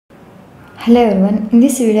Hello everyone, in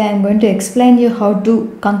this video I am going to explain you how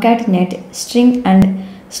to concatenate string and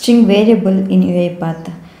string variable in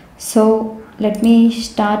UiPath. So let me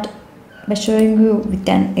start by showing you with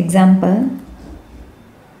an example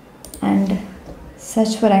and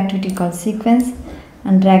search for activity called sequence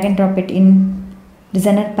and drag and drop it in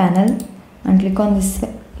designer panel and click on this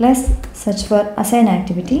plus search for assign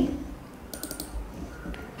activity.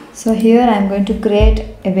 So here I am going to create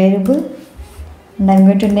a variable and I am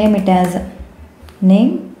going to name it as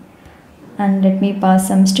name and let me pass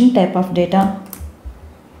some string type of data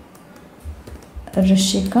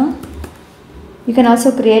Rishika. You can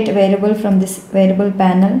also create a variable from this variable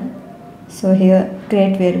panel. So here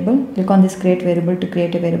create variable, click on this create variable to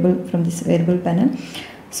create a variable from this variable panel.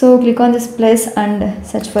 So click on this plus and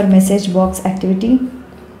search for message box activity.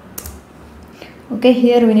 Okay,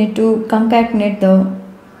 here we need to concatenate the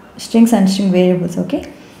strings and string variables.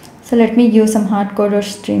 Okay, so let me use some hard-coded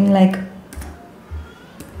string like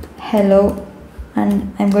hello,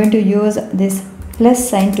 and I'm going to use this plus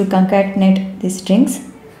sign to concatenate these strings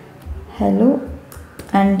hello,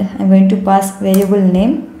 and I'm going to pass variable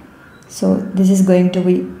name. So this is going to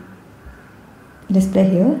be display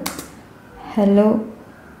here hello,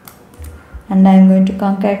 and I'm going to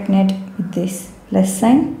concatenate with this plus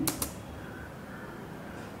sign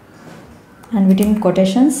and within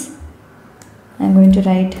quotations I'm going to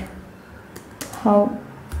write how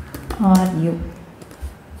are you.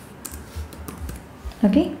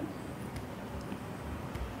 Okay,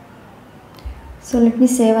 so let me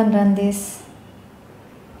save and run this.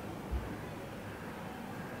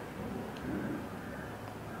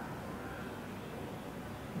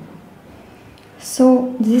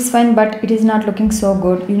 So this is fine, but it is not looking so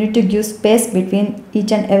good. You need to give space between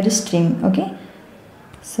each and every string. Okay,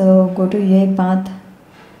 so go to UiPath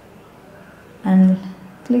and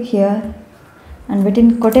click here and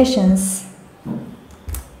within quotations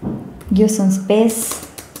give some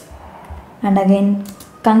space and again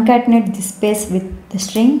concatenate the space with the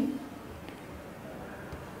string.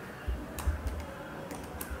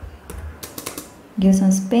 Give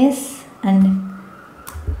some space and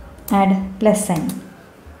add plus sign.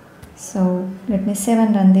 So let me save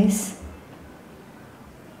and run this.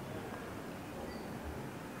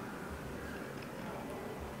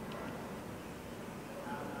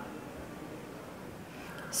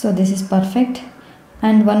 So this is perfect.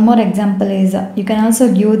 And one more example is you can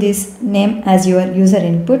also give this name as your user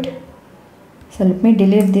input. So let me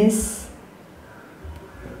delete this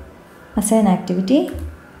assign activity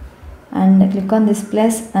and click on this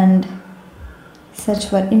plus and search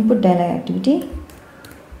for input dialog activity.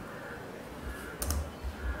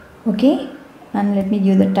 Okay, and let me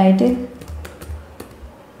give the title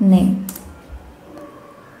name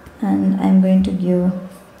and I'm going to give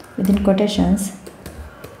within quotations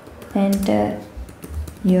enter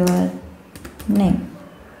your name.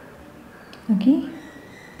 Okay,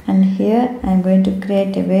 and here I am going to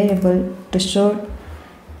create a variable to show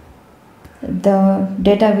the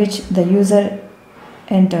data which the user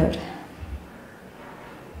entered.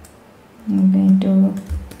 I'm going to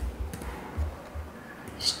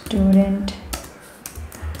student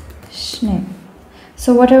name.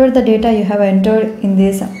 So whatever the data you have entered in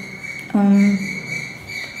this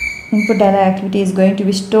input data activity is going to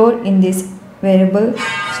be stored in this variable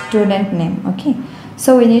student name. Okay,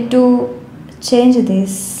 so we need to change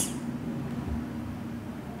this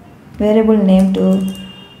variable name to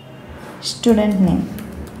student name,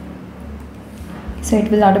 so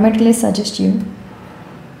it will automatically suggest you.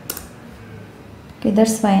 Okay,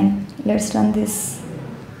 that's fine. Let's run this.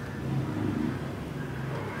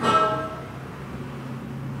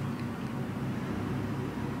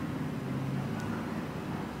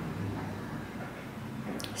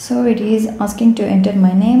 So it is asking to enter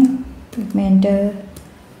my name. Let me enter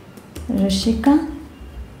Rishika.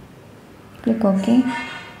 Click OK.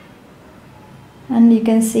 And you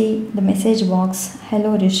can see the message box,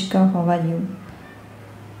 hello Rishika, how are you?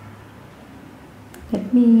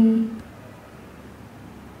 Let me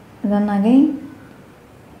run again.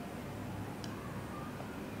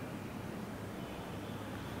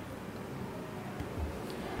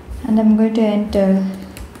 And I'm going to enter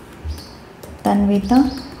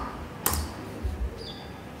Tanvita.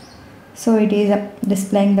 So it is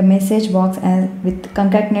displaying the message box as with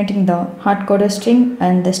concatenating the hard-coded string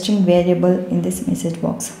and the string variable in this message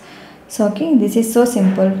box. So okay, this is so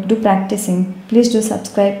simple. Do practicing. Please do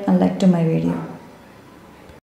subscribe and like to my video.